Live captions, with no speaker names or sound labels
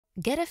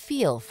Get a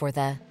feel for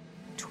the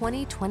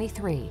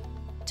 2023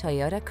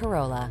 Toyota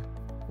Corolla.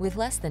 With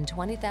less than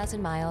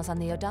 20,000 miles on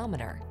the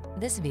odometer,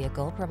 this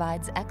vehicle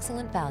provides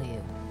excellent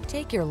value.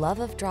 Take your love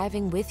of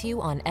driving with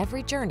you on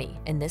every journey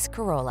in this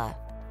Corolla.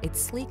 Its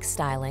sleek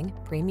styling,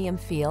 premium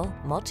feel,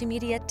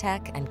 multimedia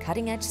tech, and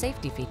cutting-edge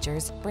safety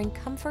features bring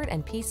comfort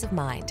and peace of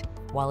mind,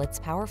 while its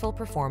powerful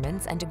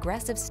performance and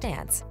aggressive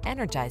stance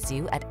energize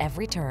you at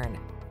every turn.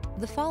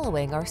 The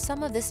following are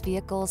some of this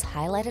vehicle's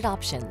highlighted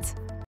options: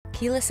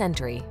 keyless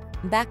entry,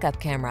 backup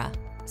camera,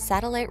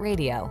 satellite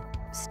radio,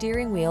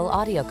 steering wheel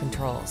audio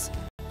controls,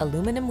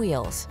 aluminum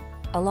wheels,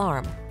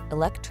 alarm,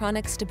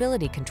 electronic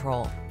stability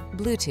control,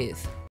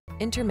 Bluetooth,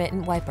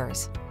 intermittent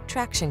wipers,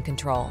 traction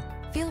control.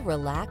 Feel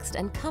relaxed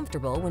and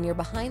comfortable when you're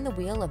behind the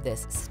wheel of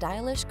this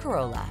stylish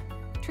Corolla.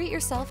 Treat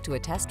yourself to a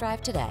test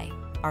drive today.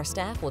 Our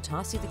staff will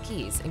toss you the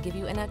keys and give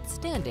you an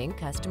outstanding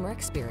customer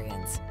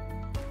experience.